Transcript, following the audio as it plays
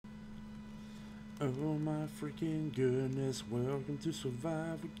Oh my freaking goodness, welcome to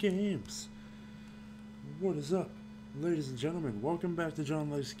Survival Games. What is up, ladies and gentlemen? Welcome back to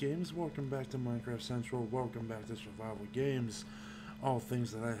John Likes Games, welcome back to Minecraft Central, welcome back to Survival Games. All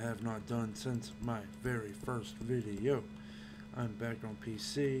things that I have not done since my very first video. I'm back on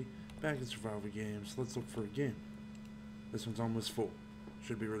PC, back in Survival Games. Let's look for a game. This one's almost full,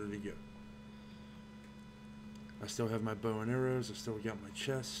 should be ready to go. I still have my bow and arrows, I still got my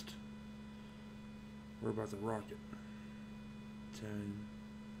chest. We're about to rock it. 10,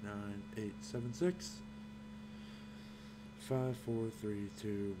 9, 8, 7, 6, 5, 4, 3,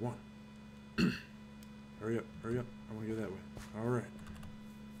 2, 1. Hurry up, hurry up. I want to go that way. Alright.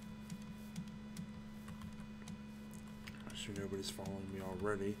 I'm sure nobody's following me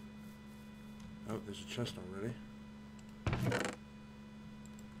already. Oh, there's a chest already.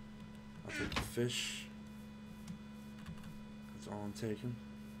 I'll take the fish. That's all I'm taking.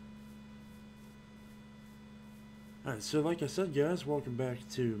 Alright, so like I said, guys, welcome back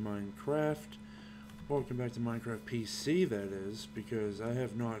to Minecraft. Welcome back to Minecraft PC, that is, because I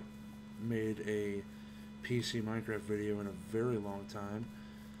have not made a PC Minecraft video in a very long time.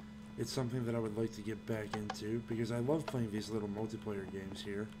 It's something that I would like to get back into, because I love playing these little multiplayer games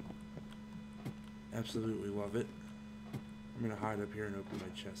here. Absolutely love it. I'm going to hide up here and open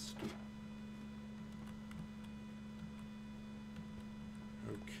my chest.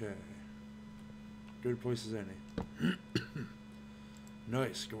 Okay. Good place as any.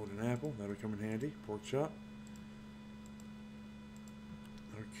 Nice, golden apple, that'll come in handy. Pork chop.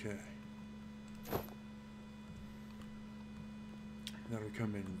 Okay. That'll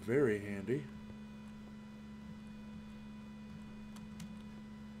come in very handy.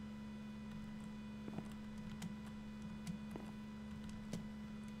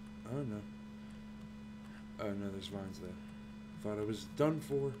 Oh no. Oh no, there's vines there. Thought I was done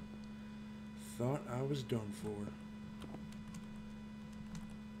for. Thought I was done for.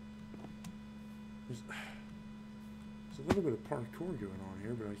 There's a little bit of parkour going on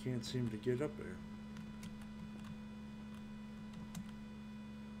here, but I can't seem to get up there.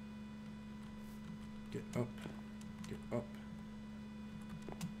 Get up. Get up.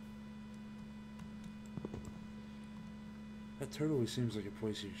 That totally seems like a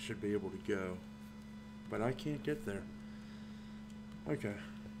place you should be able to go, but I can't get there. Okay.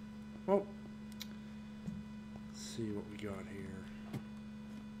 Well, let's see what we got here.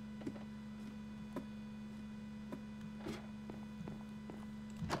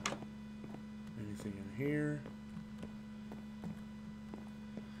 Anything in here?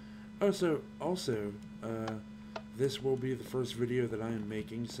 Also, this will be the first video that I am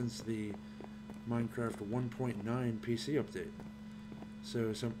making since the Minecraft 1.9 PC update.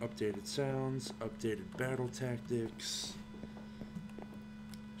 So some updated sounds, updated battle tactics.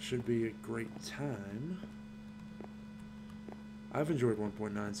 Should be a great time. I've enjoyed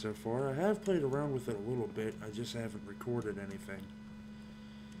 1.9 so far. I have played around with it a little bit. I just haven't recorded anything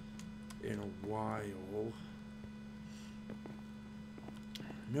in a while.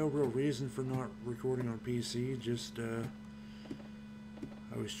 No real reason for not recording on PC, just I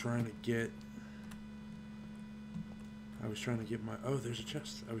was trying to get my, oh, there's a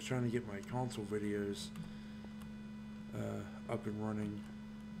chest. I was trying to get my console videos up and running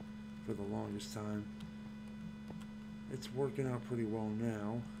for the longest time. It's working out pretty well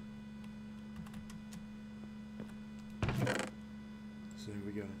now. So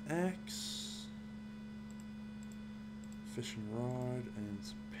we got an axe, fishing rod, and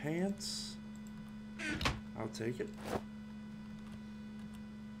some pants. I'll take it.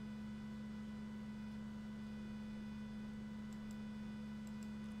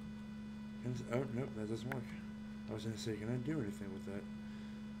 Oh, nope, that doesn't work. I was going to say, can I do anything with that?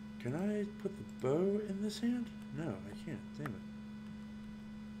 Can I put the bow in this hand? No, I can't. Damn it.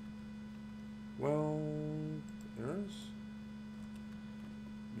 Well, there's...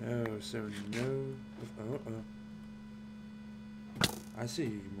 No, so no... I see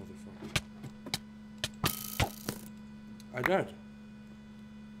you, motherfucker. I died.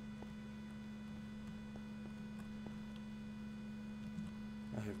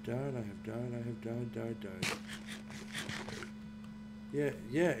 I have died, I have died, I have died.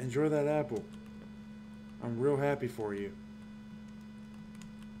 Yeah, enjoy that apple. I'm real happy for you.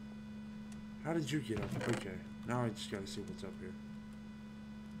 How did you get up? Okay, now I just gotta see what's up here.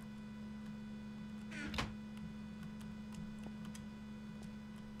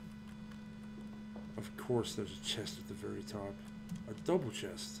 Of course there's a chest at the very top. A double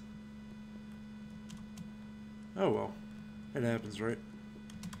chest. Oh well. It happens, right?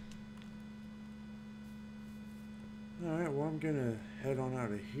 Alright, well I'm gonna head on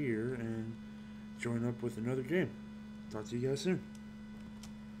out of here and join up with another game. Talk to you guys soon.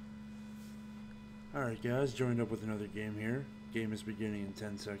 Alright guys, joined up with another game here. Game is beginning in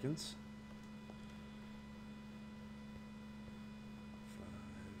 10 seconds. 5.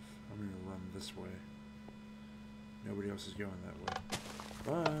 I'm going to run this way. Nobody else is going that way.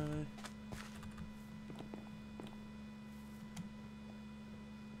 Bye.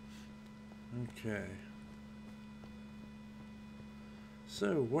 Okay.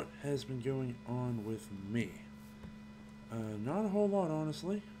 So, what has been going on with me? Not a whole lot,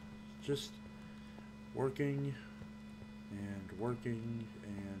 honestly. Just working and working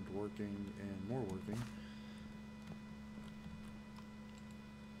and working and more working.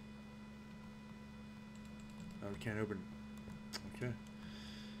 Oh, can't open. Okay.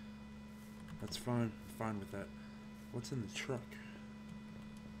 That's fine. I'm fine with that. What's in the truck?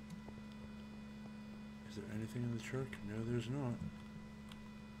 Is there anything in the truck? No, there's not.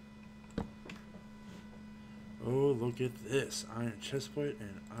 Oh, look at this. Iron chestplate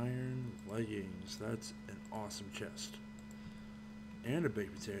and iron leggings. That's an awesome chest. And a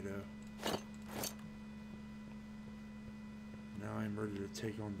baked potato. Now I'm ready to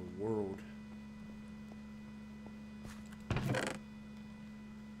take on the world.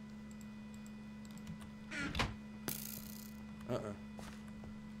 Uh-oh.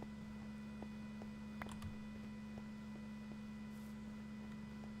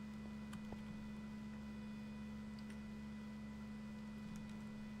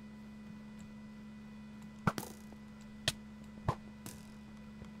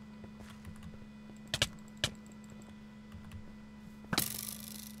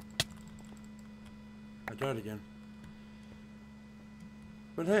 I died again.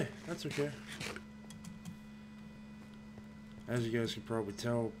 But hey, that's okay. As you guys can probably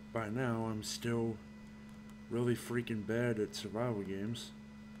tell by now, I'm still really freaking bad at survival games.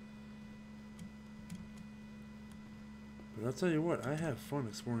 But I'll tell you what, I have fun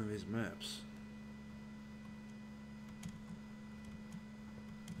exploring these maps.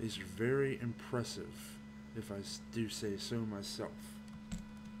 These are very impressive, if I do say so myself.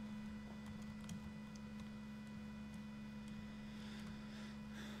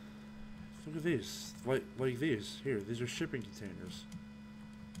 Look at these, like these. Here, these are shipping containers.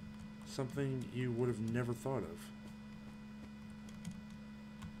 Something you would have never thought of.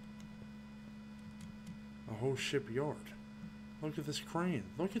 A whole shipyard. Look at this crane.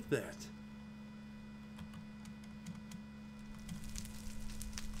 Look at that.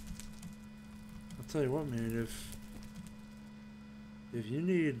 I'll tell you what, man, if you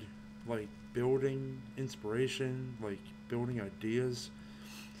need, like, building inspiration, like, building ideas,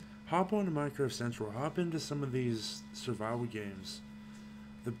 hop onto Minecraft Central, hop into some of these survival games.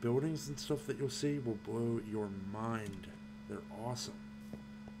 The buildings and stuff that you'll see will blow your mind. They're awesome.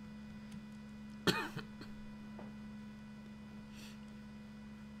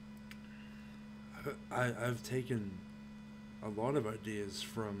 I've taken a lot of ideas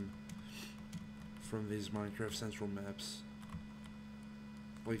from these Minecraft Central maps.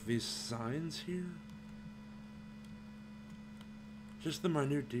 Like these signs here. Just the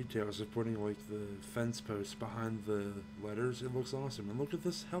minute details of putting like the fence posts behind the letters, it looks awesome. And look at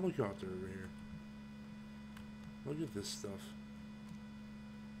this helicopter over here. Look at this stuff.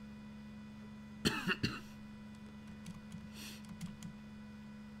 I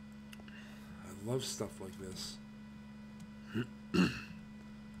love stuff like this.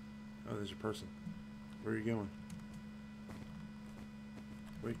 Oh, there's a person. Where are you going?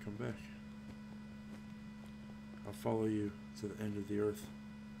 Wait, come back. I'll follow you to the end of the earth.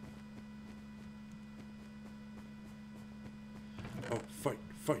 Oh, fight,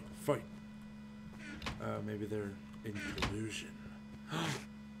 fight, fight. Maybe they're in collusion.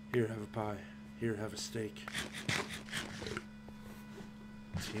 Here, have a pie. Here, have a steak.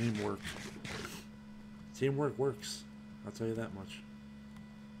 Teamwork. Teamwork works. I'll tell you that much.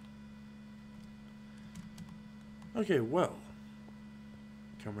 Okay, well.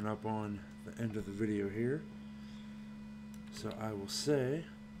 Coming up on the end of the video here. So I will say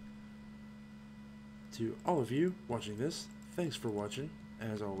to all of you watching this, thanks for watching,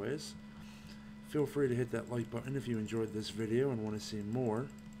 as always. Feel free to hit that like button if you enjoyed this video and want to see more.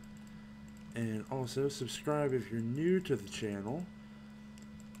 And also subscribe if you're new to the channel.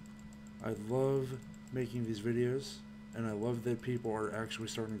 I love making these videos, and I love that people are actually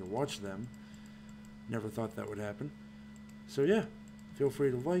starting to watch them. Never thought that would happen. So yeah, feel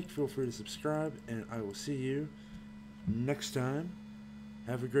free to like, feel free to subscribe, and I will see you next time.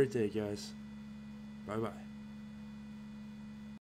 Have a great day, guys. Bye-bye.